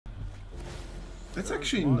That's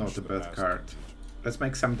actually not a bad card. Let's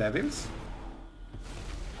make some devils.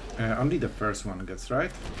 Only the first one gets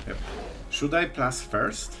right. Yep. Should I plus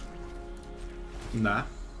first? Nah.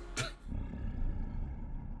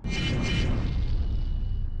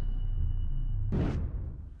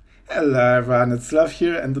 Hello everyone, it's Sloth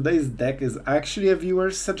here, and today's deck is actually a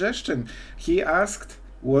viewer's suggestion. He asked,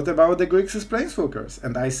 what about the Grixis Planeswalkers?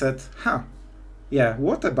 And I said, huh. Yeah,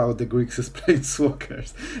 what about the Grixis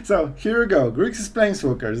Planeswalkers? So, here we go, Grixis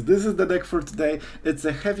Planeswalkers. This is the deck for today. It's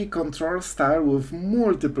a heavy control style with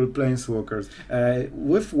multiple Planeswalkers.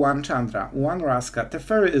 With one Chandra, one Vraska.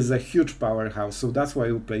 Teferi is a huge powerhouse, so that's why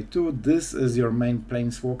you play two. This is your main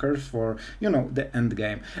Planeswalkers for, you know, the end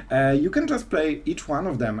game. You can just play each one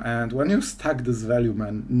of them, and when you stack this value,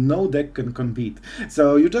 man, no deck can compete.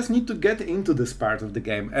 So you just need to get into this part of the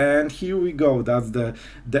game. And here we go, that's the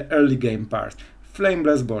early game part.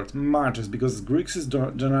 Flameless board, marches, because Grixis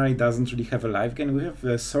generally doesn't really have a life gain. We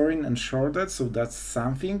have Sorin and Sheoldred, so that's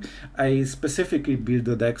something. I specifically build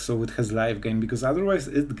the deck so it has life gain, because otherwise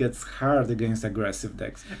it gets hard against aggressive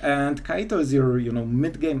decks. And Kaito is your, you know,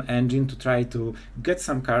 mid-game engine to try to get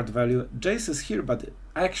some card value. Jace is here, but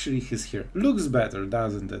actually he's here. Looks better,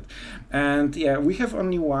 doesn't it? And yeah, we have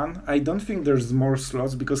only one. I don't think there's more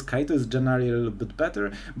slots because Kaito is generally a little bit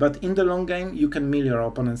better, but in the long game you can mill your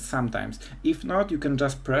opponents sometimes. If not, you can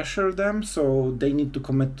just pressure them so they need to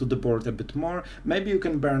commit to the board a bit more. Maybe you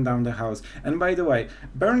can burn down the house. And by the way,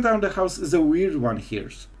 burn down the house is a weird one here.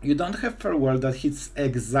 You don't have Farewell that hits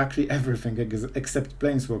exactly everything except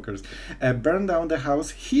Planeswalkers. Burn down the house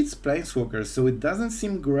hits Planeswalkers, so it doesn't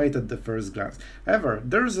seem great at the first glance. However,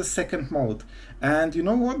 there's a second mode, and you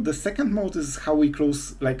know what? The second mode is how we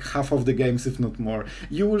close like half of the games, if not more.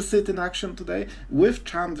 You will see it in action today, with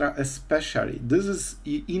Chandra especially. This is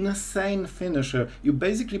insane finisher. You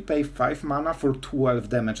basically pay 5 mana for 12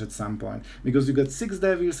 damage at some point, because you get 6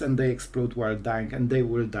 devils and they explode while dying, and they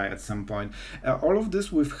will die at some point. All of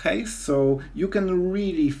this with haste, so you can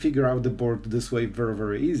really figure out the board this way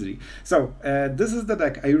very easily. So this is the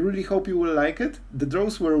deck. I really hope you will like it. The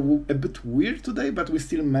draws were a bit weird today, but we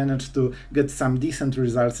still managed to get some decent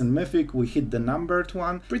results in Mythic. We hit the numbered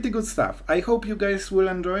one. Pretty good stuff. I hope you guys will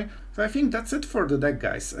enjoy. So I think that's it for the deck,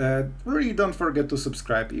 guys. Really don't forget to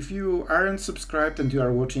subscribe. If you aren't subscribed and you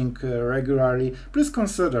are watching regularly, please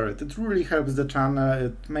consider it. It really helps the channel,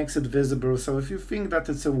 it makes it visible, so if you think that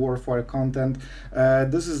it's a worthwhile content,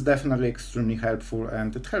 this is definitely extremely helpful,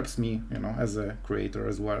 and it helps me, you know, as a creator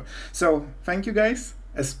as well. So thank you guys,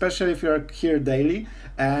 especially if you're here daily,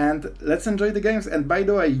 and let's enjoy the games. And by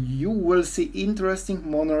the way, you will see interesting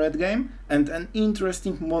mono red game and an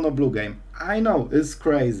interesting mono blue game. I know, it's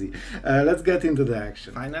crazy. Let's get into the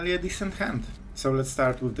action. Finally a decent hand. So let's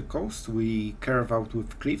start with the coast. We curve out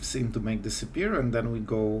with cliffs in to make disappear, and then we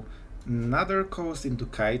go another coast into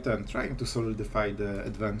Kaito and trying to solidify the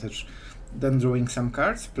advantage. Then drawing some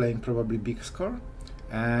cards, playing probably big score,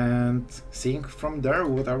 and seeing from there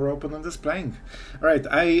what our opponent is playing. Alright,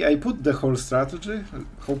 I put the whole strategy.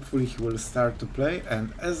 Hopefully he will start to play,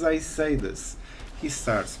 and as I say this, he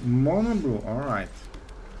starts mono blue. Alright,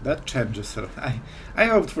 that changes it. I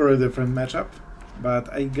hoped for a different matchup,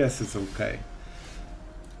 but I guess it's okay.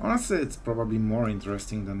 Honestly, it's probably more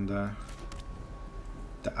interesting than the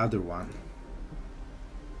other one.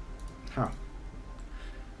 Huh.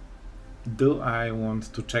 Do I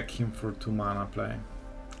want to check him for 2 mana play?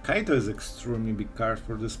 Kaito is extremely big card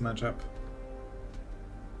for this matchup.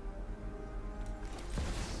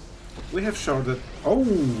 We have Sheoldred. Oh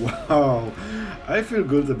wow! I feel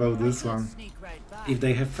good about this one. If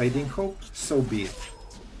they have Fading Hope, so be it.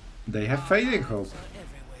 They have Fading Hope.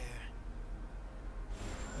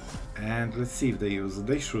 And let's see if they use it.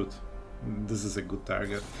 They should. This is a good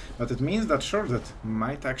target. But it means that Sheoldred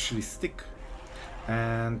might actually stick.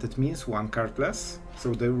 And it means 1 card less,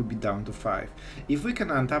 so they will be down to 5. If we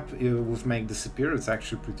can end up with Make Disappear, it's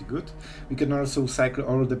actually pretty good. We can also cycle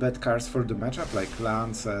all the bad cards for the matchup, like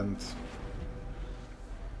lands and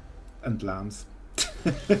lands.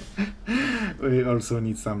 We also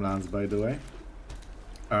need some lands, by the way.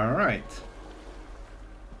 Alright.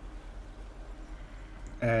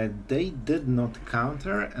 They did not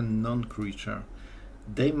counter a non-creature.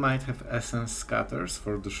 They might have Essence Scatters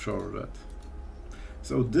for the Sheoldred.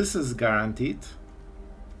 So this is guaranteed.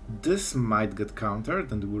 This might get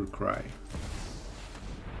countered and we'll cry.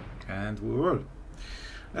 And we will.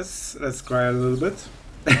 Let's cry a little bit.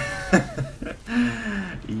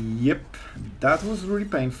 Yep, that was really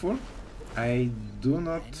painful. I do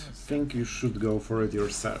not think you should go for it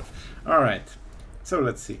yourself. Alright, so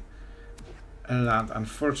let's see. A land,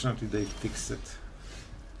 unfortunately they fixed it.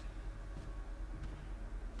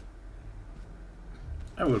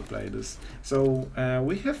 I will play this. So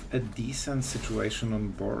we have a decent situation on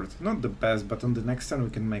board. Not the best, but on the next turn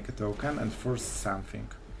we can make a token and force something.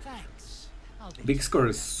 Thanks. Big score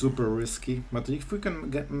is super risky, but if we can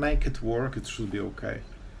make it work, it should be okay.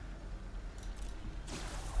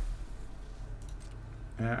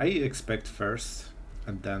 I expect first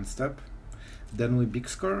a dance step, then we big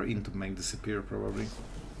score into make disappear probably.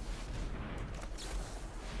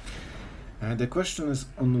 The question is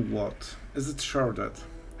on what? Is it Sheoldred?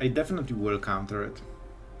 I definitely will counter it.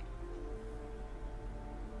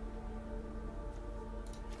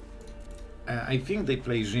 I think they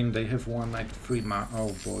play Jin, they have 1 night 3 mana.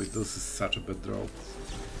 Oh boy, this is such a bad draw.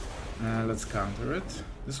 Let's counter it.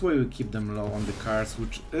 This way we keep them low on the cards,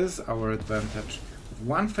 which is our advantage. If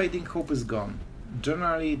 1 Fading Hope is gone,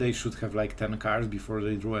 generally they should have like 10 cards before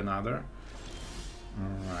they draw another.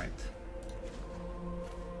 Alright.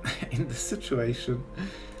 In this situation,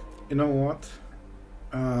 you know what?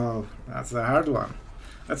 Oh, that's a hard one.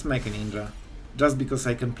 Let's make a ninja. Just because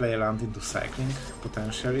I can play a land into cycling,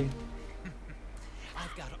 potentially.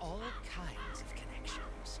 I've got all kinds of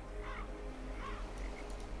connections.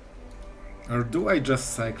 Or do I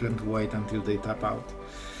just cycle and wait until they tap out?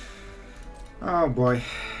 Oh boy.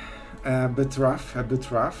 A bit rough, a bit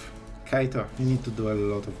rough. Kaito, you need to do a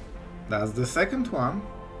lot of... That's the second one.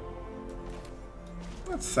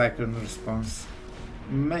 Let's cycle in response.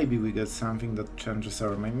 Maybe we get something that changes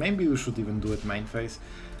our main. Maybe we should even do it main phase.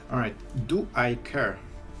 Alright, do I care?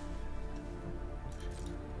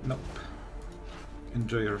 Nope.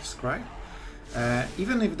 Enjoy your scry.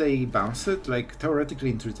 Even if they bounce it, like theoretically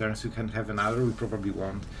in 3 turns you can have another, we probably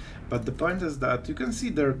won't. But the point is that you can see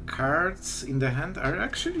their cards in the hand are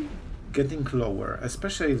actually getting lower,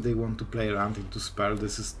 especially if they want to play land into spell.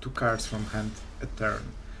 This is 2 cards from hand a turn.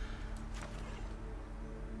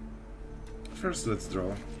 First, let's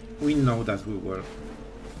draw. We know that we will.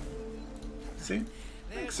 See?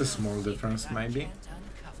 Makes a small difference, maybe.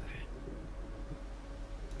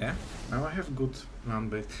 Yeah, now I have good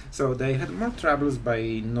land base. So they had more troubles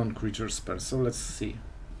by non-creature spells, so let's see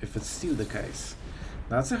if it's still the case.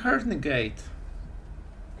 That's a hard negate.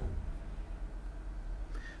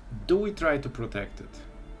 Do we try to protect it?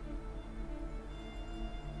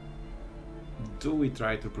 Do we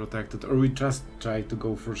try to protect it, or we just try to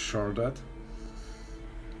go for Sheoldred?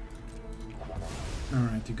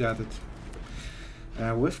 Alright, you got it.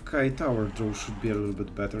 With Kaito, our draw should be a little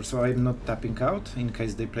bit better, so I'm not tapping out in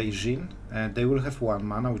case they play Jin. They will have 1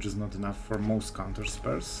 mana, which is not enough for most counter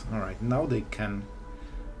spells. Alright, now they can.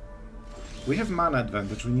 We have mana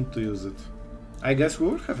advantage, we need to use it. I guess we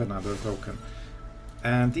will have another token.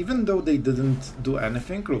 And even though they didn't do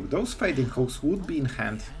anything, look, those Fading Hopes would be in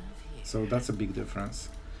hand, so that's a big difference.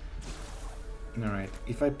 Alright,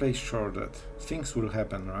 if I play Sheoldred, things will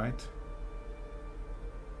happen, right?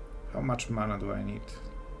 How much mana do I need?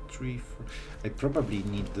 3, 4... I probably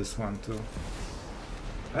need this one too.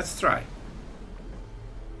 Let's try.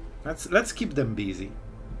 Let's keep them busy.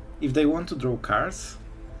 If they want to draw cards,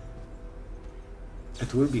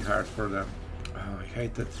 it will be hard for them. Oh, I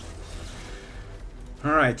hate it.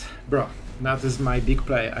 Alright, bro. That is my big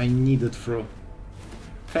play. I need it through.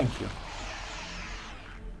 Thank you.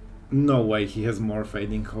 No way he has more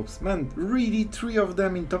Fading Hopes. Man, really? 3 of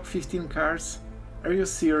them in top 15 cards? Are you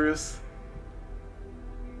serious?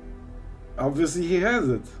 Obviously he has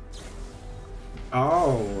it.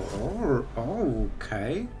 Oh,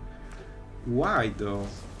 okay. Why though?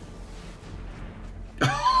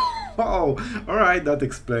 Oh, alright, that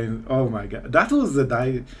explains. Oh my god. That was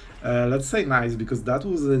a let's say nice, because that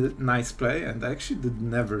was a nice play and I actually did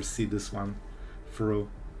never see this one through.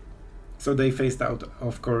 So they phased out,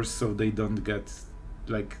 of course, so they don't get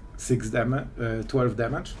like 12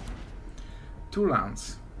 damage. 2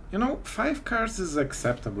 lands. You know, 5 cards is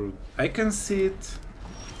acceptable. I can see it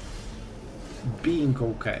being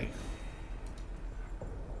okay.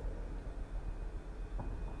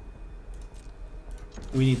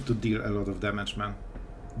 We need to deal a lot of damage, man.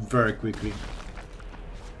 Very quickly.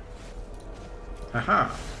 Haha,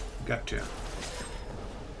 gotcha.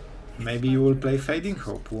 Maybe you will play Fading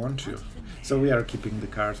Hope, won't you? So we are keeping the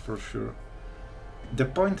card for sure. The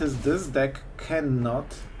point is this deck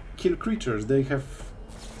cannot kill creatures. They have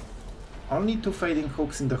only 2 Fading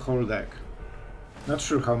Hopes in the whole deck. Not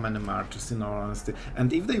sure how many marches, in all honesty.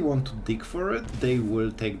 And if they want to dig for it, they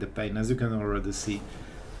will take the pain, as you can already see.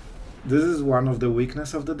 This is one of the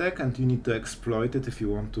weaknesses of the deck, and you need to exploit it if you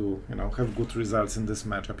want to, you know, have good results in this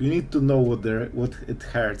matchup. You need to know what it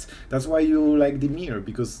hurts. That's why you like the mirror,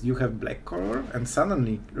 because you have black color, and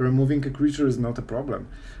suddenly removing a creature is not a problem.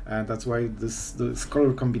 And that's why this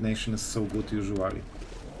color combination is so good usually.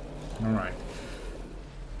 Alright.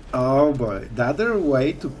 Oh boy, the other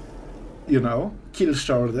way to, you know, kill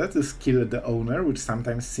Sheoldred is kill the owner, which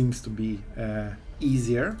sometimes seems to be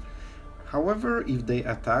easier. However, if they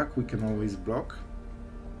attack, we can always block.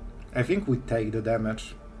 I think we take the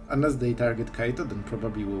damage. Unless they target Kaito, then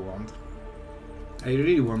probably we won't. I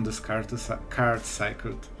really want this card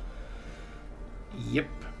cycled. Yep.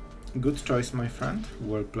 Good choice, my friend.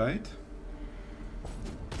 Well played.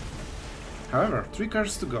 However, 3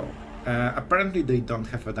 cards to go. Apparently they don't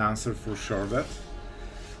have an answer for Sheoldred.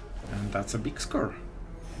 And that's a big score.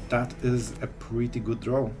 That is a pretty good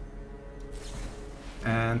draw.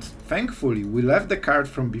 And thankfully we left the card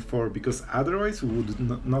from before, because otherwise we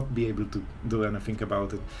would not be able to do anything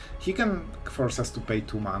about it. He can force us to pay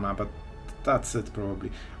 2 mana, but that's it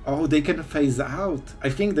probably. Oh, they can phase out. I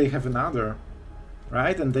think they have another,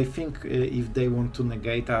 right? And they think if they want to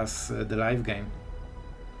negate us the live game.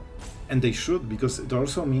 And they should, because it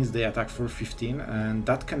also means they attack for 15, and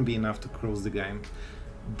that can be enough to close the game.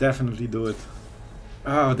 Definitely do it.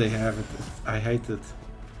 Oh, they have it. I hate it.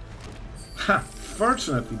 Ha!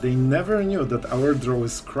 Fortunately, they never knew that our draw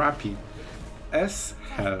is crappy as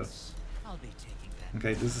hell. I'll be taking that.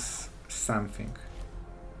 Okay, this is something.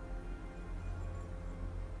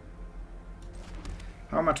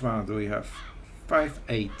 How much mana do we have?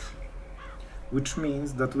 5-8. Which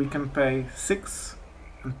means that we can pay 6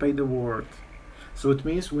 and pay the ward. So it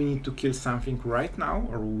means we need to kill something right now,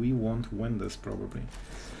 or we won't win this probably.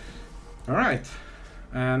 Alright.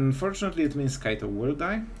 Unfortunately, it means Kaito will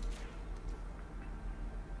die.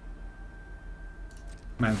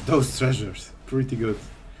 Man, those treasures, pretty good.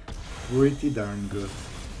 Pretty darn good.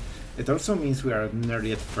 It also means we are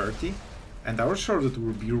nearly at 30, and our Sheoldred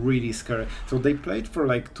will be really scary. So they played for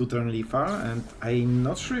like 2 turn Lethal, and I'm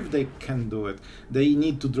not sure if they can do it. They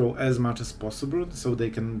need to draw as much as possible, so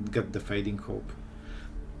they can get the Fading Hope.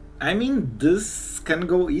 I mean, this can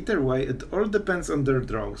go either way, it all depends on their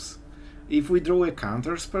draws. If we draw a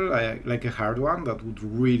counter spell, like a hard one, that would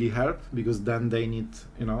really help, because then they need,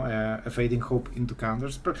 you know, a Fading Hope into counter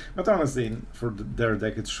spell. But honestly, for their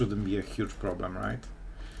deck, it shouldn't be a huge problem, right?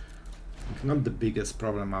 Like, not the biggest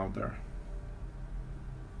problem out there.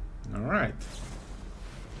 Alright.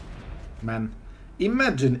 Man,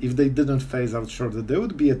 imagine if they didn't phase out Sheoldred, they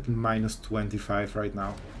would be at -25 right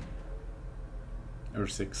now. Or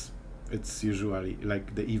 6. It's usually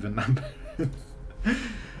like the even number.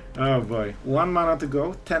 Oh boy, 1 mana to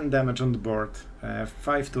go, 10 damage on the board,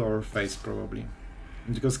 5 to our face probably.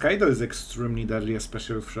 Because Kaito is extremely deadly,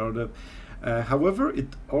 especially with Sheoldred. However,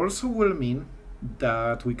 it also will mean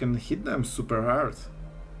that we can hit them super hard.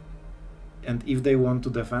 And if they want to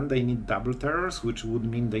defend, they need double terrors, which would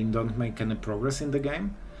mean they don't make any progress in the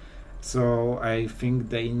game. So I think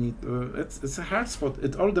they need... it's a hard spot.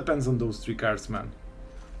 It all depends on those 3 cards, man.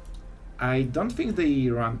 I don't think they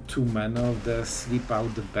run too many of the sleep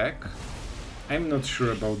out the back. I'm not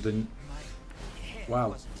sure about the...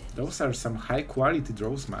 Wow, those are some high quality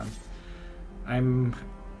draws, man.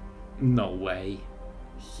 No way.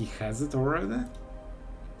 He has it already?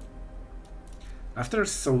 After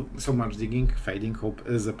so much digging, Fading Hope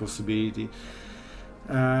is a possibility.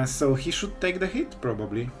 So he should take the hit,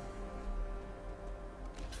 probably.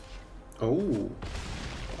 Oh.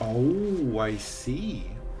 Oh, I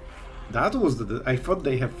see. That was the... I thought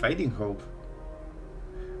they have Fading Hope.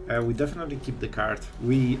 We definitely keep the card.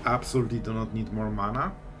 We absolutely do not need more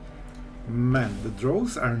mana. Man, the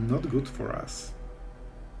draws are not good for us.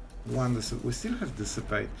 We still have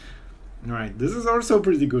Dissipate. Right, this is also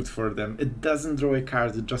pretty good for them. It doesn't draw a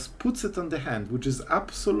card, it just puts it on the hand, which is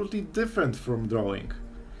absolutely different from drawing.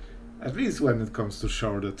 At least when it comes to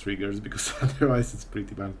Sheoldred triggers, because otherwise it's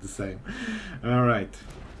pretty much the same. Alright.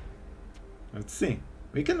 Let's see.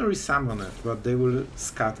 We can resummon it, but they will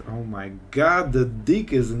scatter. Oh my god, the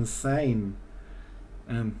dig is insane.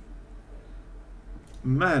 And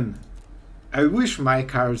man, I wish my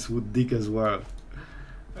cards would dig as well.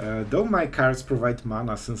 Though my cards provide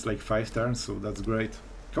mana since like 5 turns, so that's great.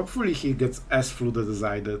 Hopefully he gets as flooded as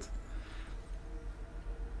I did.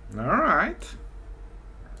 Alright.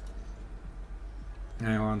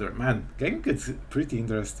 I wonder, man, game gets pretty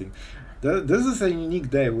interesting. This is a unique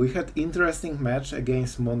day. We had interesting match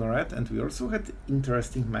against Mono Red, and we also had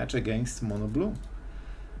interesting match against Mono Blue.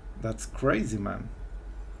 That's crazy, man.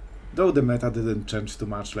 Though the meta didn't change too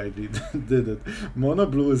much lately, did it? Mono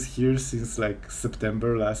Blue is here since like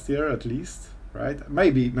September last year at least, right?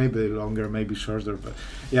 Maybe longer, maybe shorter, but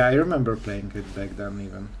yeah, I remember playing it back then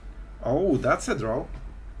even. Oh, that's a draw.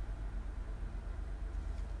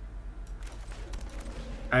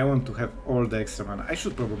 I want to have all the extra mana. I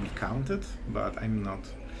should probably count it, but I'm not.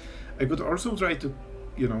 I could also try to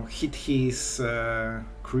you know, hit his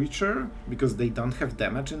creature, because they don't have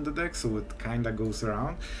damage in the deck, so it kinda goes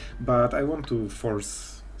around. But I want to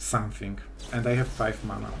force something, and I have 5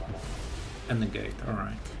 mana. And Negate,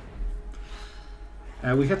 alright.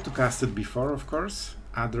 We had to cast it before, of course,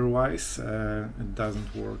 otherwise it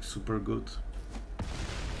doesn't work super good.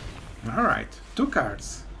 Alright, 2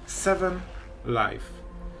 cards, 7 life,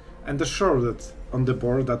 and a Sheoldred on the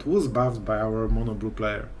board that was buffed by our mono blue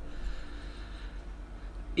player.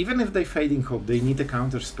 Even if they Fading Hope, they need a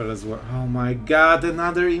counter spell as well. Oh my god,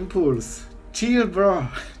 another Impulse! Chill, bro!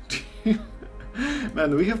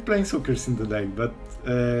 Man, we have Planeswalkers in the deck, but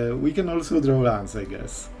we can also draw lands, I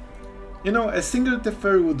guess. You know, a single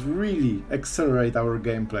Teferi would really accelerate our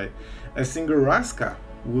gameplay. A single Vraska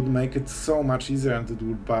would make it so much easier, and it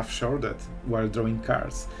would buff Sheoldred while drawing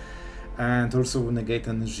cards. And also Negate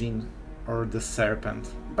and Jin or the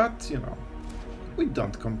Serpent. But, you know, we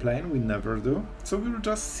don't complain, we never do. So we'll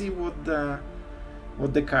just see what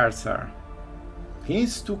the cards are. He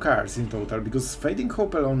needs 2 cards in total, because Fading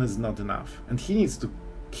Hope alone is not enough, and he needs to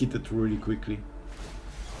hit it really quickly.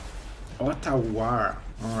 Otawara,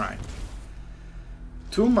 alright.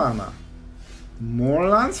 2 mana. More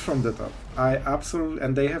lands from the top. I absolutely...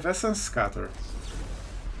 and they have Essence Scatter.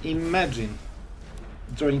 Imagine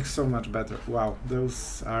drawing so much better. Wow,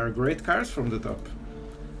 those are great cards from the top.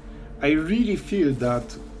 I really feel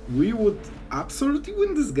that we would absolutely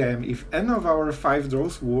win this game if any of our 5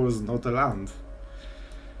 draws was not a land.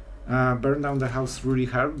 Burn Down the House really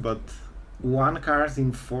helped, but 1 card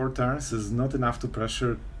in 4 turns is not enough to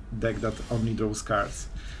pressure deck that only draws cards.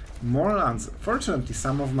 More lands. Fortunately,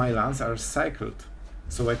 some of my lands are cycled,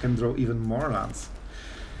 so I can draw even more lands.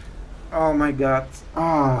 Oh my god.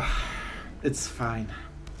 Oh, it's fine.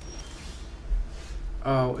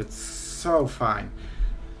 Oh, it's so fine.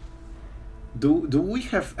 Do we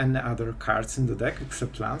have any other cards in the deck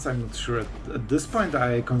except lands? I'm not sure. At this point,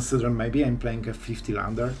 I consider maybe I'm playing a 50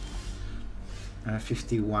 lander.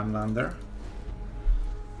 51 lander.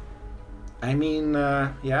 I mean,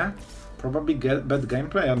 yeah, probably bad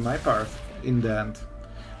gameplay on my part in the end.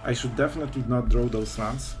 I should definitely not draw those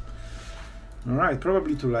lands. Alright,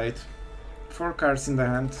 probably too late. 4 cards in the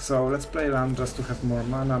hand, so let's play land just to have more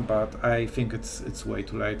mana, but I think it's way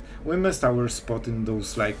too late. We missed our spot in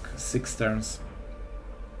those like 6 turns.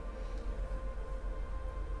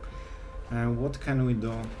 What can we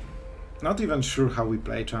do? Not even sure how we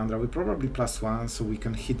play Chandra. We probably +1, so we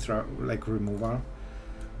can hit like removal.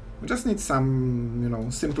 We just need some, you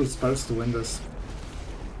know, simple spells to win this.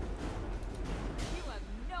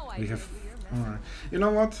 We have... alright. You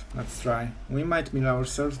know what? Let's try. We might mill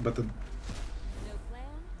ourselves, but...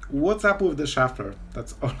 what's up with the Shuffler?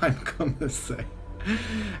 That's all I'm gonna say.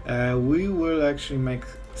 We will actually make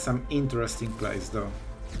some interesting plays, though.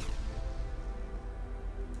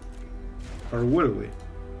 Or will we?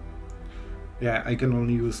 Yeah, I can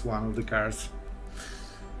only use 1 of the cards.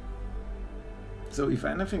 So if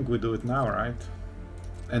anything, we do it now, right?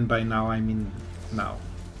 And by now, I mean now.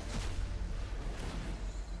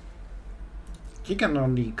 He can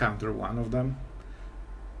only counter 1 of them.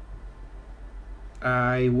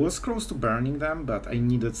 I was close to burning them, but I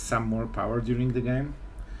needed some more power during the game.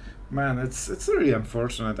 Man, it's really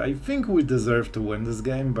unfortunate. I think we deserve to win this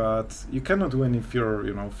game, but you cannot win if you're,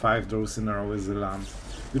 you know, 5 draws in a row is a land.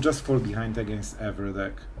 You just fall behind against every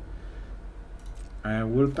deck. I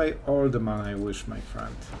will pay all the mana I wish, my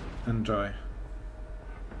friend. Enjoy.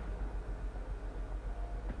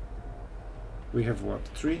 We have what,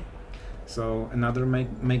 3? So another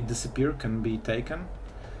make disappear can be taken.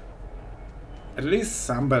 At least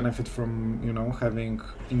some benefit from, you know, having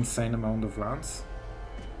insane amount of lands.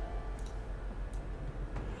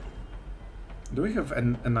 Do we have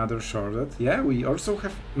another Sheoldred? Yeah, we also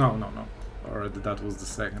have... No. Already that was the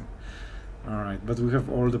second. Alright, but we have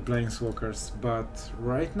all the Planeswalkers, but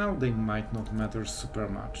right now they might not matter super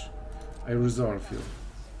much. I resolve you.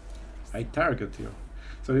 I target you.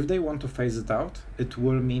 So if they want to phase it out, it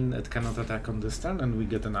will mean it cannot attack on this turn and we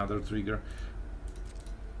get another trigger.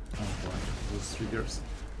 Oh boy, those triggers.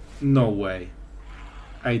 No way.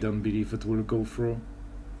 I don't believe it will go through.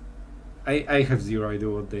 I have zero idea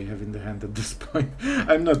what they have in the hand at this point.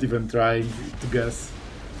 I'm not even trying to guess.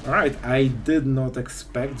 Alright, I did not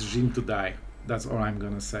expect Jin to die. That's all I'm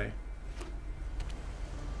gonna say.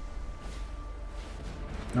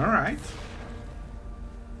 Alright.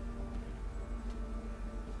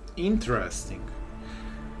 Interesting.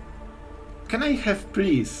 Can I have,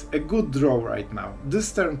 please, a good draw right now?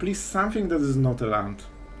 This turn, please, something that is not a land.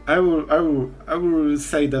 I will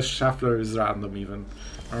say that Shuffler is random even.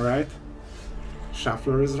 Alright?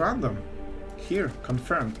 Shuffler is random. Here,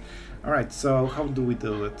 confirmed. Alright, so how do we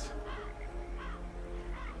do it?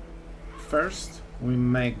 First, we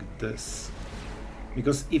make this.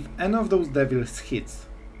 Because if any of those devils hits,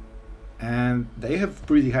 and they have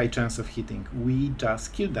pretty high chance of hitting, we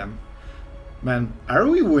just kill them. Man, are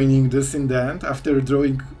we winning this in the end after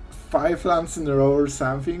drawing 5 lands in a row or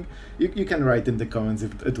something? You can write in the comments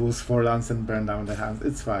if it was 4 lands and burn down the hands,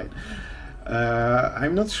 it's fine.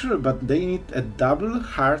 I'm not sure, but they need a double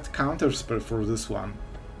hard counterspell for this one.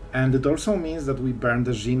 And it also means that we burn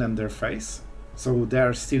the Jin and their face, so they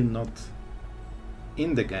are still not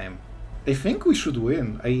in the game. I think we should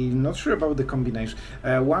win. I'm not sure about the combination.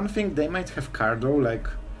 One thing, they might have card though, like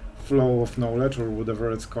Flow of Knowledge or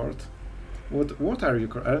whatever it's called. What are you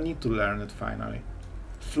called? I need to learn it finally.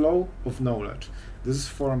 Flow of Knowledge. This is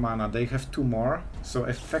 4 mana. They have 2 more, so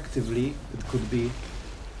effectively it could be...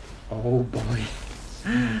 Oh boy.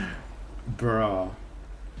 Bro.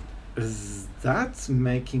 Is that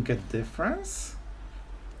making a difference?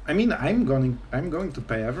 I mean, I'm going to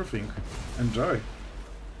pay everything. Enjoy.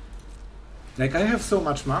 Like, I have so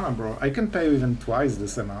much mana, bro. I can pay even twice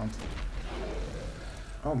this amount.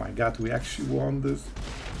 Oh my god, we actually won this.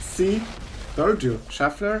 See? Told you.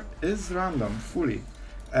 Shuffler is random, fully.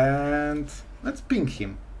 And let's ping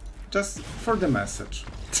him. Just for the message.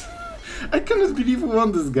 I cannot believe we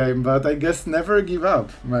won this game, but I guess never give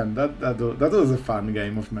up. Man, that was a fun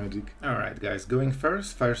game of Magic. Alright guys, going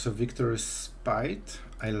first. Fires of Victory Spite.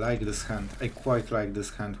 I like this hand. I quite like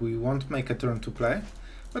this hand. We won't make a turn to play,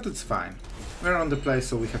 but it's fine. We're on the play,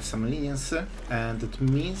 so we have some leniency, and it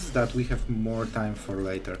means that we have more time for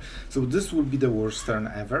later. So this will be the worst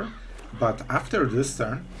turn ever, but after this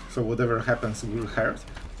turn, so whatever happens will hurt,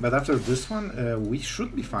 but after this one we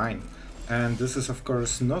should be fine. And this is of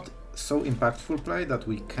course not so impactful play that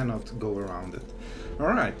we cannot go around it.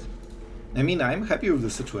 Alright. I mean, I'm happy with the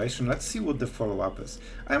situation. Let's see what the follow-up is.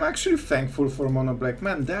 I'm actually thankful for Mono Black.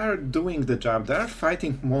 Man, they are doing the job. They are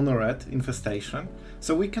fighting Mono Red infestation,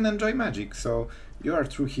 so we can enjoy Magic. So you are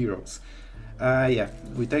true heroes. Yeah,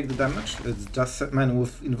 we take the damage. It's just... Man,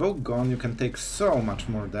 with Invoke gone, you can take so much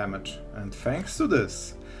more damage. And thanks to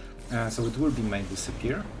this. So it will be made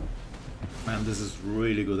disappear. And this is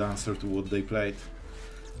really good answer to what they played.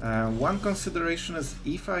 One consideration is,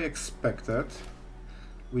 if I expected,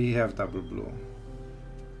 we have double blue.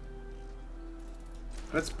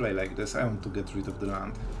 Let's play like this. I want to get rid of the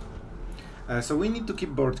land. So we need to keep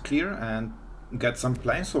board clear and get some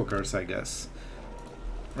planeswalkers, I guess.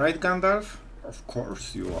 Right, Gandalf? Of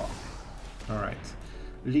course you are. Alright.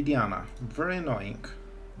 Lydiana, very annoying.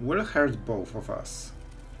 Will hurt both of us.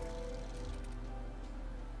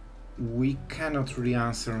 We cannot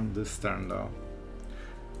re-answer on this turn though.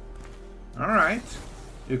 Alright,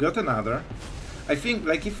 you got another. I think,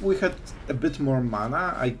 like, if we had a bit more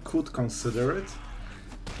mana, I could consider it.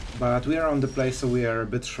 But we are on the play, so we are a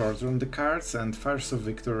bit shorter on the cards, and Fires of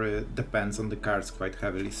Victory depends on the cards quite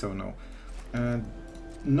heavily, so no.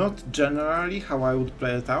 Not generally how I would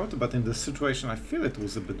play it out, but in this situation I feel it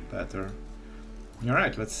was a bit better.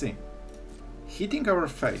 Alright, let's see. Hitting our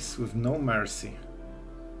face with no mercy.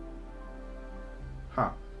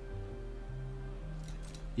 Huh.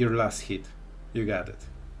 Your last hit. You got it.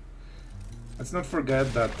 Let's not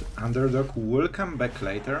forget that Underdog will come back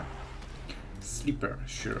later. Sleeper,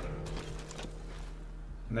 sure.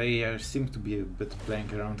 They seem to be a bit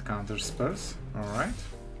playing around counter spells. Alright.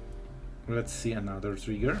 Let's see another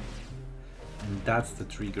trigger. And that's the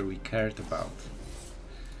trigger we cared about.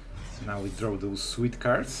 Now we draw those sweet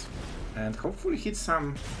cards. And hopefully hit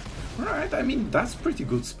some... Alright, I mean, that's pretty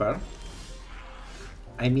good spell.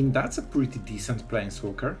 I mean, that's a pretty decent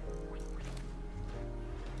planeswalker.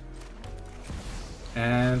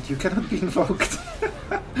 And you cannot be invoked.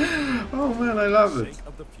 Oh man, I love it.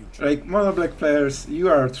 Like, mono black players, you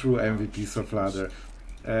are true MVPs of ladder.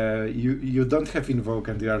 You don't have invoke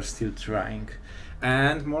and you are still trying.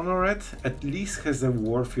 And mono red at least has a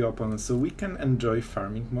worthy opponent, so we can enjoy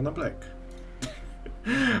farming mono black.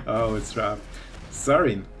 Oh, it's rough.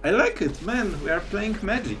 Sorin, I like it, man. We are playing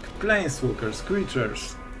Magic, planeswalkers,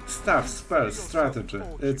 creatures, stuff, spells, strategy.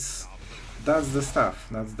 That's the stuff.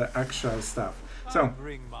 That's the actual stuff. So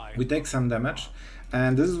we take some damage,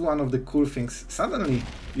 and this is one of the cool things. Suddenly,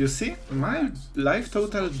 you see, my life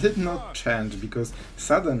total did not change because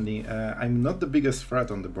suddenly I'm not the biggest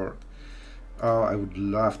threat on the board. Oh, I would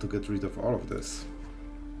love to get rid of all of this.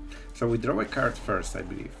 So we draw a card first, I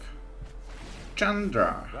believe.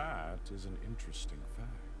 Chandra. That is an interesting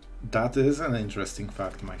fact. That is an interesting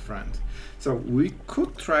fact, my friend. So we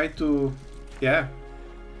could try to... Yeah,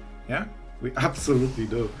 we absolutely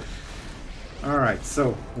do. Alright,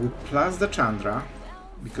 so we plus the Chandra,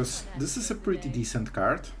 because this is a pretty decent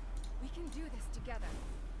card.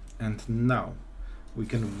 And now we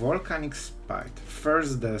can Volcanic Spite.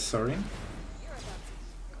 First the Sorin,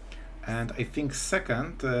 and I think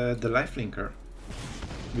second the Lifelinker.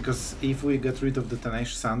 Because if we get rid of the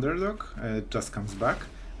Tenacious Underdog, it just comes back.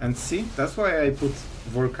 And see, that's why I put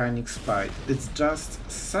Volcanic Spite. It's just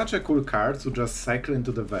such a cool card to just cycle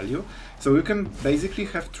into the value. So you can basically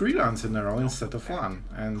have 3 lands in a row instead of 1.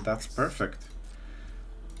 And that's perfect.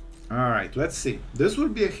 Alright, let's see. This will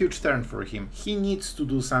be a huge turn for him. He needs to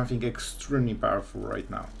do something extremely powerful right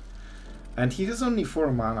now. And he has only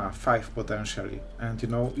 4 mana, 5 potentially. And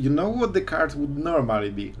you know what the card would normally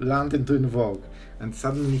be? Land into Invoke. And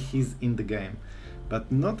suddenly he's in the game. But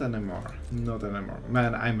not anymore, not anymore.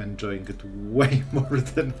 Man, I'm enjoying it way more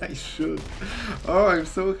than I should. Oh, I'm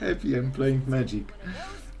so happy I'm playing Magic.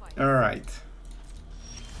 Alright.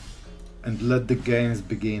 And let the games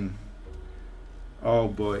begin. Oh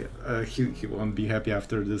boy, he won't be happy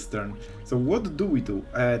after this turn. So what do we do?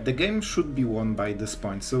 The game should be won by this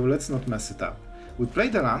point, so let's not mess it up. We play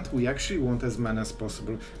the land, we actually want as many as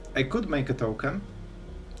possible. I could make a token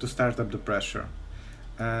to start up the pressure.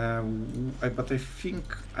 But I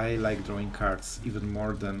think I like drawing cards even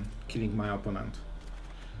more than killing my opponent.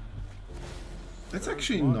 That's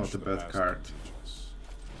actually not a bad card.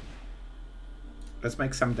 Let's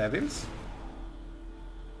make some devils.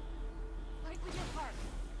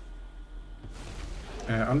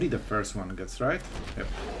 Only the first one gets right. Yep.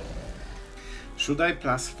 Should I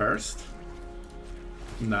plus first?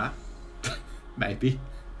 Nah. Maybe.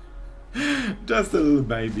 Just a little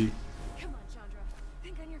maybe. Come on, Chandra.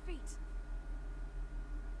 Think on your feet.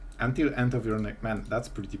 Until end of your neck. Man, that's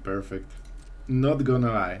pretty perfect. Not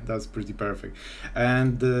gonna lie, that's pretty perfect.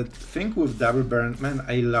 And the thing with double burn, man,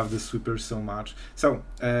 I love the sweeper so much. So,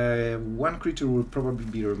 one creature will probably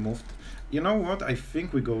be removed. You know what? I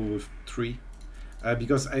think we go with 3.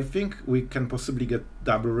 Because I think we can possibly get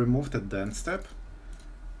double removed at the end step.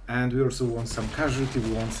 And we also want some casualty,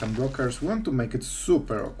 we want some blockers, we want to make it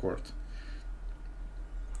super awkward.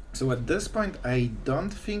 So at this point I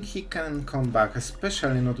don't think he can come back,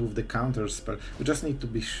 especially not with the counter spell. We just need to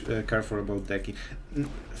be careful about decking.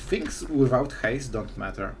 Things without haste don't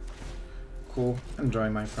matter. Cool,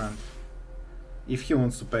 enjoy my friend. If he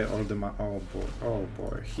wants to pay all the money, oh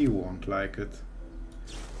boy, he won't like it.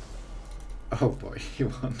 Oh boy, he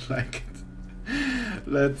won't like it.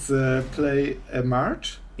 Let's play a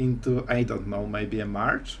March into, I don't know, maybe a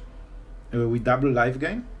March. We double life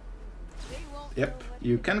gain. Yep,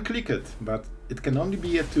 you can click it, but it can only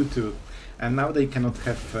be a 2/2. And now they cannot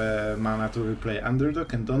have mana to replay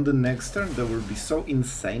Underdog, and on the next turn they will be so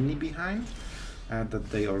insanely behind that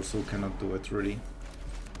they also cannot do it really.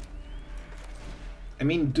 I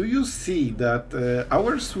mean, do you see that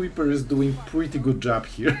our sweeper is doing pretty good job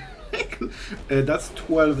here? That's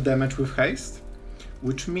 12 damage with haste,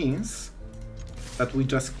 which means that we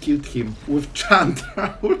just killed him with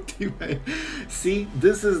Chandra ultimate. See,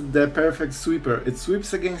 this is the perfect sweeper. It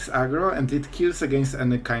sweeps against aggro and it kills against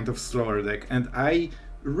any kind of slower deck. And I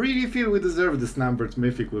really feel we deserve this numbered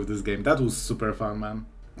mythic with this game. That was super fun, man.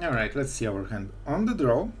 Alright, let's see our hand. On the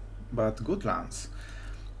draw, but good lands.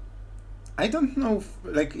 I don't know if,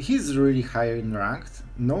 like, he's really high in ranked,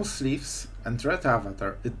 no sleeves, and red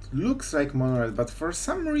avatar. It looks like mono red, but for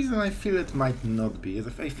some reason I feel it might not be.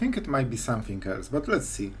 I think it might be something else, but let's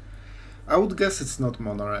see. I would guess it's not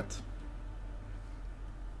mono red.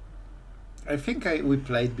 I think we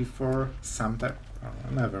played before sometime. Oh,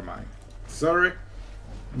 never mind. Sorry.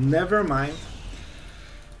 Never mind.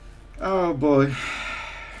 Oh boy.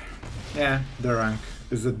 Yeah, the rank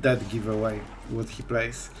is a dead giveaway, what he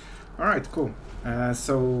plays. Alright, cool.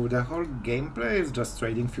 So the whole gameplay is just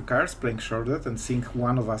trading few cards, playing Sheoldred, and seeing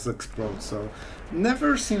one of us explode. So,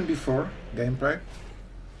 never seen before gameplay.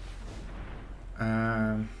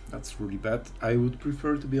 That's really bad. I would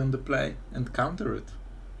prefer to be on the play and counter it.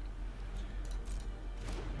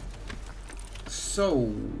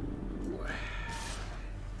 So,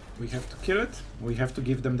 we have to kill it. We have to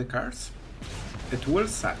give them the cards. It will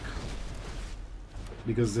suck,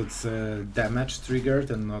 because it's damage triggered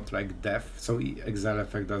and not like death, so exile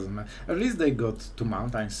effect doesn't matter. At least they got 2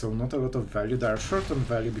 mountains, so not a lot of value. They are short on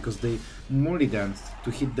value because they mulliganed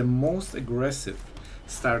to hit the most aggressive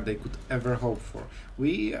start they could ever hope for.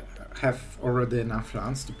 We have already enough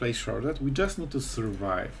lands to play Sheoldred, we just need to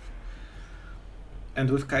survive. And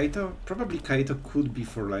with Kaito, probably Kaito could be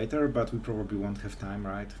for later, but we probably won't have time,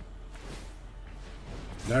 right?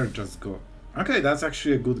 There, just go. Okay, that's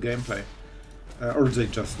actually a good gameplay. Or they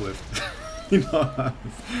just whiffed. You know,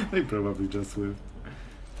 they probably just whiffed.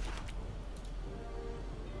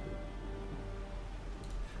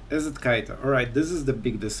 Is it Kaito? Alright, this is the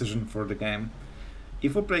big decision for the game.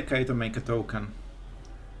 If we play Kaito make a token,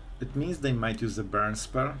 it means they might use a burn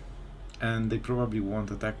spell, and they probably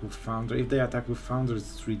won't attack with Founder. If they attack with Founder,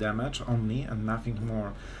 it's 3 damage only and nothing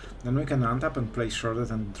more. Then we can untap and play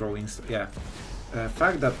Sheoldred and draw insta. Yeah.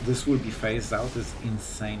 Fact that this will be phased out is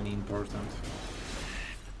insanely important.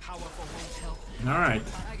 Alright,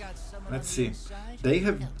 let's see. They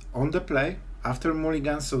have on the play after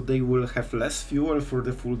Mulligan, so they will have less fuel for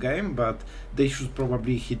the full game, but they should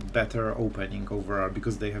probably hit better opening overall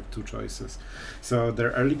because they have 2 choices. So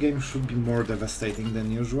their early game should be more devastating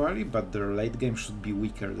than usually, but their late game should be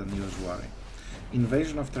weaker than usually.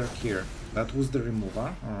 Invasion of Turkey, that was the removal,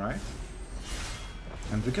 alright.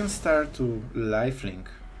 And we can start to lifelink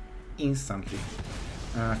instantly.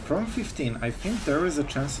 From 15, I think there is a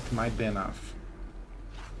chance it might be enough.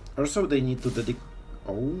 Also, they need to dedicate...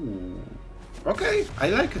 Oh, okay, I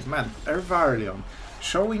like it, man. Ervarion,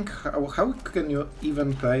 showing how can you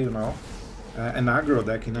even play, you know, an aggro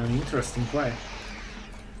deck in an interesting way.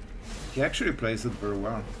 He actually plays it very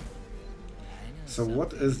well. So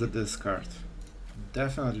what is the discard?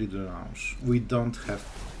 Definitely the launch. We don't have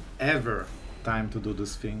ever time to do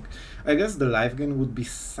this thing. I guess the life gain would be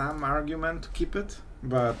some argument to keep it,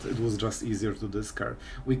 but it was just easier to discard.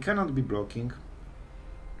 We cannot be blocking.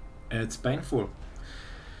 It's painful.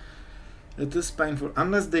 It is painful.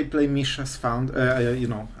 Unless they play Mishra's Founder, you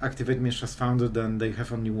know, activate Mishra's Founder, then they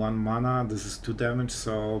have only 1 mana. This is 2 damage,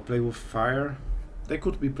 so play with fire. They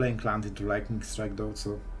could be playing Clant into Lightning Strike though,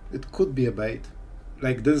 so it could be a bait.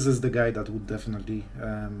 Like, this is the guy that would definitely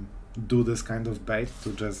do this kind of bait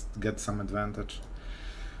to just get some advantage.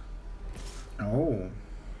 Oh,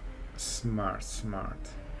 smart, smart.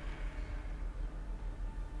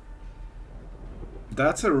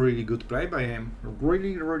 That's a really good play by him.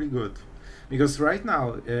 Really, really good. Because right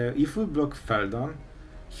now, if we block Feldon,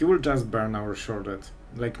 he will just burn our Sheoldred,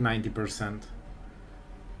 like 90%.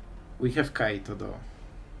 We have Kaito though.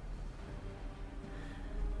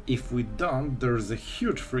 If we don't, there's a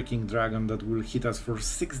huge freaking dragon that will hit us for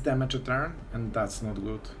 6 damage a turn, and that's not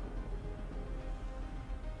good.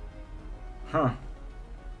 Huh.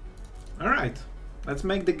 Alright, let's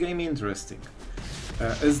make the game interesting.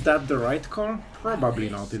 Is that the right call? Probably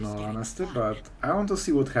not, in all honesty, but I want to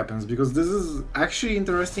see what happens, because this is actually an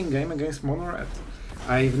interesting game against Mono Red.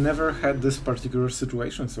 I've never had this particular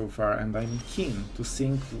situation so far, and I'm keen to see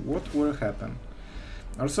what will happen.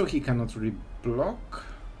 Also, he cannot really block.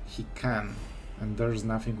 He can, and there's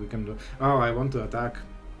nothing we can do. Oh, I want to attack.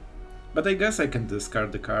 But I guess I can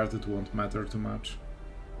discard the card, it won't matter too much.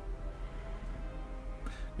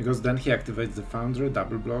 Because then he activates the Foundry,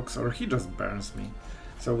 double blocks, or he just burns me.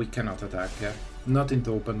 So we cannot attack, yeah. Not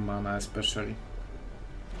into open mana especially.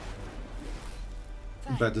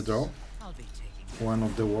 Bad draw. One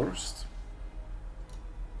of the worst.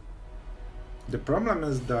 The problem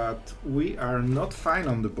is that we are not fine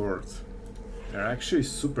on the board. They're actually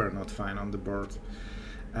super not fine on the board.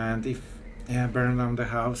 And if burn down the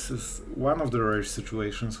house is one of the rare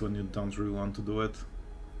situations when you don't really want to do it.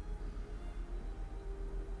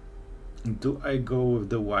 Do I go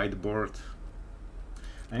with the white board?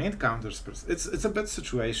 I need counter spells. It's a bad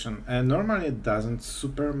situation. Normally it doesn't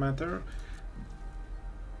super matter,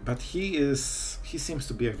 but he seems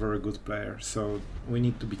to be a very good player, so we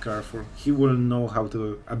need to be careful. He will know how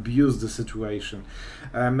to abuse the situation.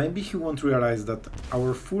 Maybe he won't realize that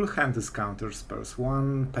our full hand is counter spells.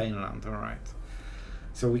 1 Painland, alright.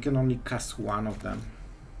 So we can only cast 1 of them.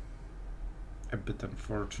 A bit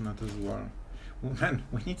unfortunate as well. Oh, man,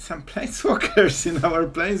 we need some planeswalkers in our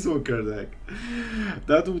planeswalker deck.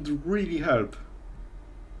 That would really help.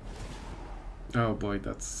 Oh boy,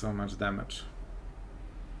 that's so much damage.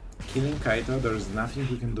 Killing Kaito, there's nothing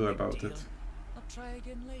we can do about it. I'll try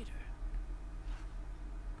again later.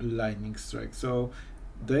 Lightning Strike. So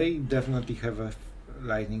they definitely have a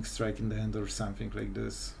Lightning Strike in the hand or something like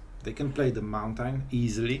this. They can play the Mountain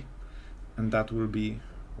easily, and that will be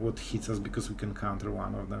what hits us because we can counter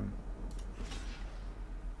 1 of them.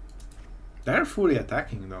 They're fully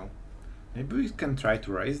attacking though. Maybe we can try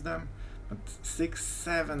to raise them, but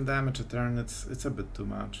 6-7 damage a turn, it's a bit too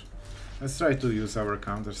much. Let's try to use our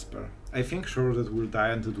counter spell. I think Sheoldred will die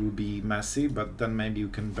and it will be messy, but then maybe you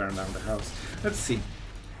can burn down the house. Let's see.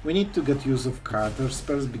 We need to get use of counter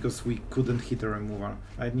spells because we couldn't hit a removal.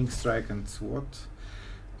 Lightning Strike and what?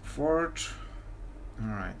 Forge.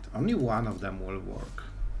 Alright, only 1 of them will work.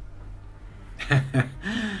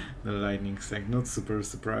 The Lightning Strike, not super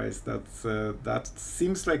surprised. That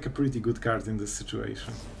seems like a pretty good card in this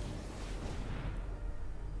situation.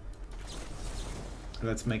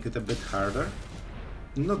 Let's make it a bit harder.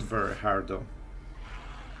 Not very hard though.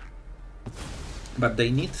 But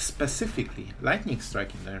they need specifically Lightning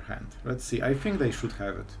Strike in their hand. Let's see, I think they should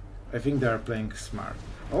have it. I think they are playing smart.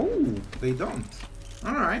 Oh, they don't.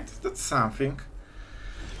 Alright, that's something.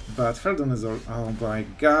 But COULDN is all... Oh my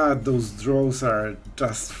god, those draws are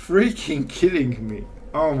just freaking killing me.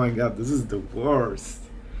 Oh my god, this is the worst.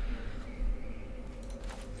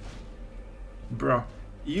 Bro,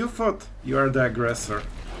 you thought you are the aggressor.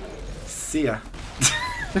 See ya.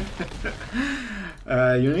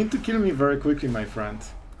 You need to kill me very quickly, my friend.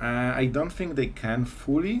 I don't think they can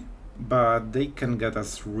fully, but they can get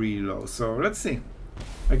us really low. So let's see.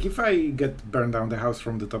 Like if I get burned down the house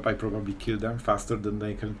from the top, I probably kill them faster than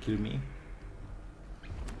they can kill me.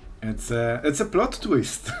 It's a plot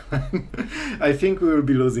twist. I think we will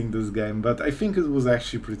be losing this game, but I think it was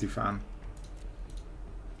actually pretty fun.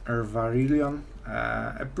 Varillion,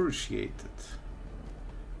 appreciated.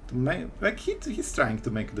 To make, like he's trying to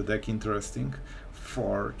make the deck interesting.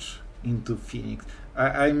 Forge into Phoenix.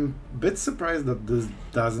 I'm a bit surprised that this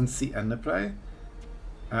doesn't see any play.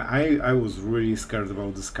 I was really scared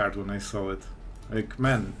about this card when I saw it. Like,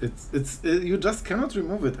 man, you just cannot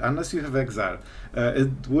remove it unless you have Exile.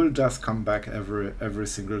 It will just come back every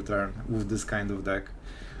single turn with this kind of deck.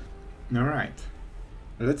 Alright.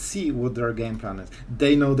 Let's see what their game plan is.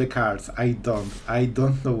 They know the cards. I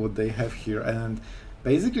don't know what they have here, and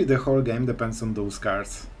basically the whole game depends on those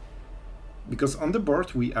cards. Because on the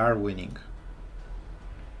board we are winning.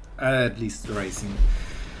 At least racing.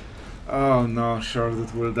 Oh no,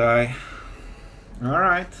 Sheoldred will die.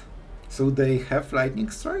 Alright. So they have Lightning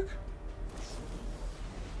Strike?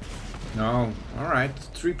 No. Alright.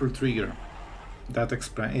 Triple trigger. That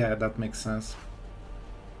explains. Yeah, that makes sense.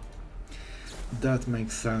 That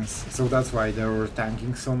makes sense. So that's why they were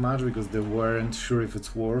tanking so much, because they weren't sure if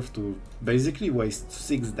it's worth to basically waste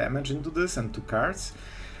 6 damage into this and 2 cards.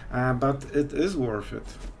 But it is worth it.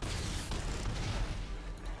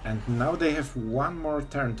 And now they have one more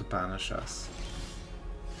turn to punish us.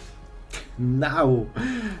 Now!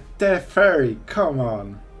 Teferi, come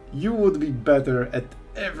on! You would be better at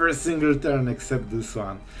every single turn except this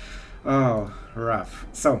one. Oh, rough.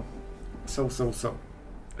 So.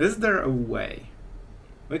 Is there a way?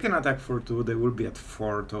 We can attack for 2, they will be at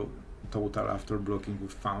 4 total after blocking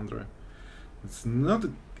with Foundry. It's not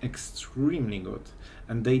extremely good.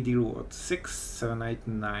 And they deal what? 6, 7, 8,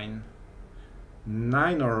 9.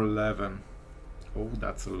 9 or 11. Oh,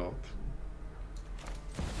 that's a lot.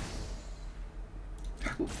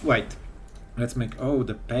 Wait. Let's make... Oh,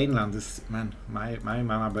 the Painland is... Man, my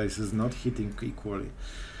mana base is not hitting equally.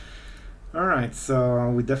 Alright, so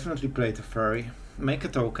we definitely play Teferi. Make a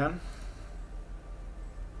token.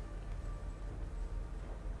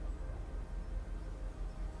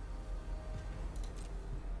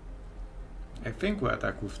 I think we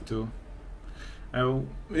attack with 2. You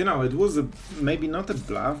know, it was maybe not a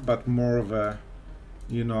bluff, but more of a,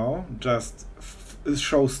 you know, just a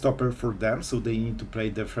showstopper for them, so they need to play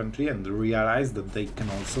differently and realize that they can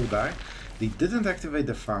also die. They didn't activate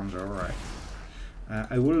the Founder, alright.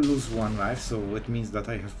 I will lose 1 life, so it means that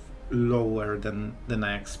I have lower than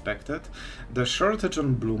I expected. The shortage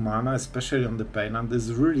on blue mana, especially on the Painland,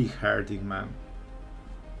 is really hurting, man.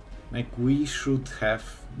 Like, we should have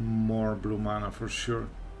more blue mana for sure.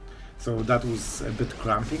 So that was a bit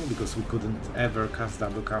cramping because we couldn't ever cast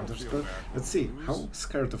double counterspell. Let's see, how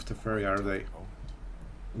scared of Teferi are they?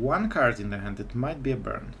 1 card in the hand, it might be a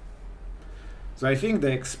burn. So I think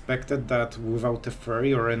they expected that without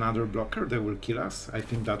Teferi or another blocker they will kill us. I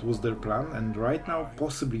think that was their plan, and right now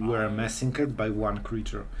possibly we're messing it by 1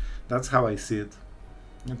 creature. That's how I see it.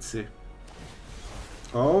 Let's see.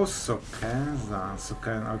 Oh, Sokeza.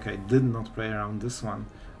 Okay, did not play around this one.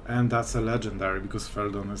 And that's a legendary, because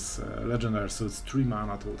COULDN is legendary, so it's 3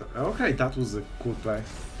 mana total. Okay, that was a cool play.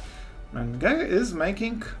 And guy is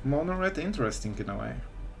making mono red interesting in a way.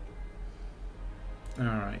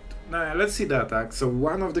 Alright, now let's see the attack. So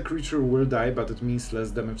one of the creature will die, but it means less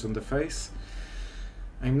damage on the face.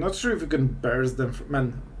 I'm not sure if you can burst them.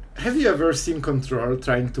 Man, have you ever seen Control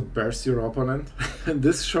trying to burst your opponent?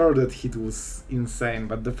 This Sheoldred hit was insane,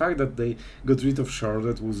 but the fact that they got rid of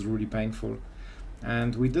Sheoldred was really painful.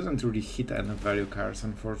 And we didn't really hit any value cards,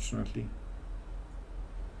 unfortunately.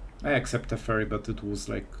 I accept Teferi, but it was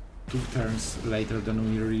like 2 turns later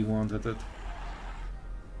than we really wanted it.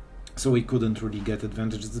 So we couldn't really get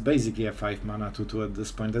advantage. It's basically a 5 mana 2/2 at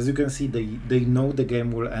this point. As you can see, they know the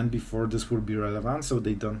game will end before this will be relevant, so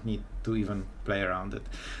they don't need to even play around it.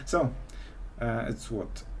 So, it's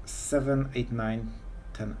what? 7, 8, 9,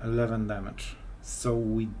 10, 11 damage. So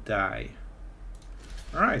we die.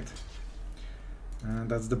 Alright.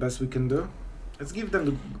 That's the best we can do. Let's give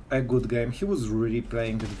them a good game. He was really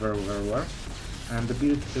playing it very, very well. And the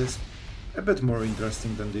build is a bit more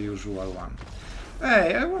interesting than the usual one.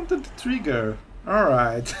 Hey, I wanted the trigger.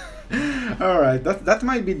 Alright. Alright, that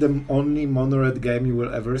might be the only mono-red game you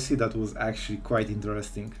will ever see that was actually quite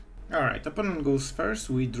interesting. Alright, opponent goes first.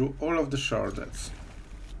 We drew all of the Sheoldreds.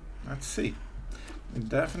 Let's see. We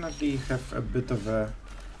definitely have a bit of a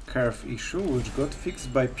curve issue, which got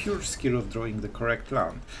fixed by pure skill of drawing the correct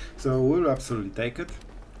land. So we'll absolutely take it.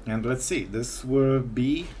 And let's see, this will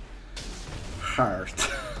be hard.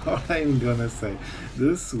 All I'm gonna say,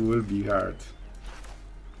 this will be hard.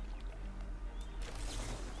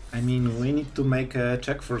 I mean, we need to make a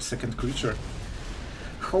check for second creature.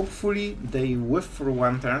 Hopefully they whiff for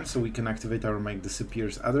one turn so we can activate our Make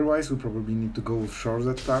Disappears. Otherwise we probably need to go with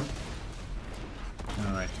Sheoldred plan.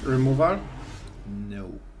 Alright, removal?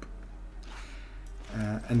 Nope.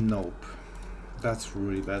 And nope. That's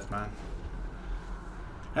really bad, man.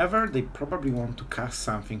 However, they probably want to cast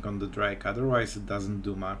something on the Drake, otherwise it doesn't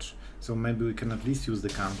do much. So maybe we can at least use the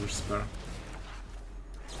counter spell.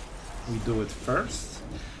 We do it first.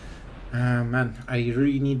 Man, I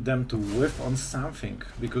really need them to whiff on something,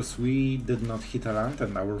 because we did not hit a land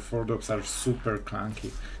and our 4-drops are super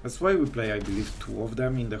clunky. That's why we play, I believe, 2 of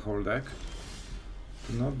them in the whole deck.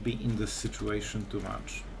 To not be in this situation too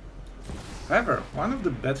much. However, one of the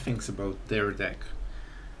bad things about their deck...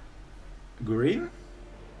 Green?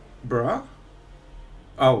 Bruh?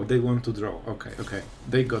 Oh, they want to draw. Okay, okay.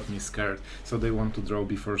 They got me scared. So they want to draw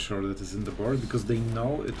before Sheoldred is in the board, because they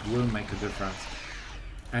know it will make a difference.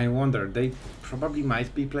 I wonder, they probably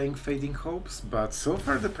might be playing Fading Hopes, but so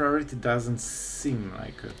far the priority doesn't seem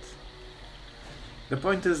like it. The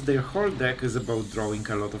point is, their whole deck is about drawing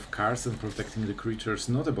a lot of cards and protecting the creatures,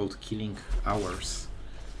 not about killing ours.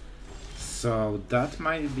 So that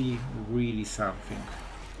might be really something.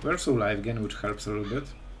 We're also live again, which helps a little bit.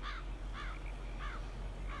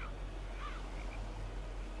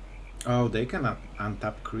 Oh, they can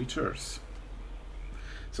untap creatures.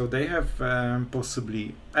 So they have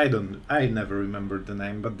possibly, I never remembered the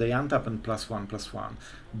name, but they untap and +1/+1.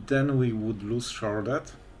 Then we would lose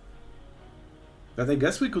Sheoldred. But I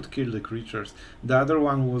guess we could kill the creatures. The other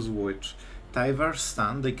one was which? Tyvar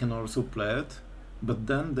Stun, they can also play it, but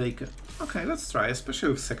then they can... Okay, let's try, especially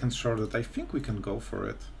with second Sheoldred. I think we can go for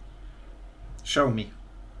it. Show me.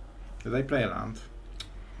 Did I play a land?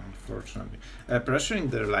 Unfortunately. Pressuring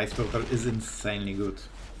their life total is insanely good.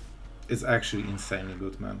 It's actually insanely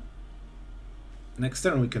good, man. Next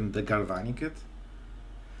turn we can degalvanic it.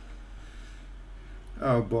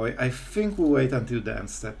 Oh boy, I think we'll wait until the end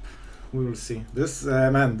step. We will see. This,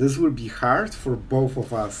 man, this will be hard for both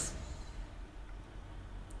of us.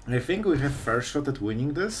 I think we have first shot at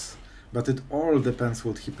winning this, but it all depends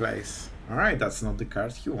what he plays. Alright, that's not the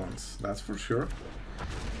card he wants, that's for sure.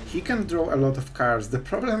 He can draw a lot of cards. The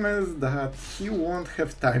problem is that he won't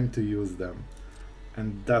have time to use them.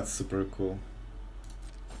 And that's super cool.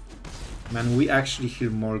 Man, we actually heal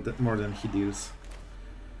more than he deals.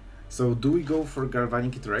 So do we go for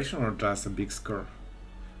Galvanic Iteration or just a big score?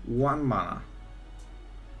 1 mana.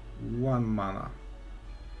 1 mana.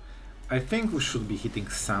 I think we should be hitting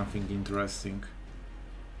something interesting.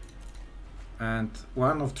 And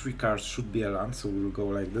one of 3 cards should be a land, so we'll go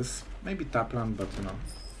like this. Maybe tap land, but you know.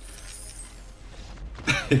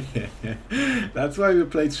 That's why we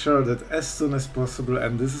played Sheoldred as soon as possible,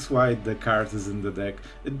 and this is why the card is in the deck.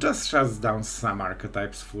 It just shuts down some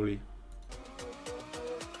archetypes fully.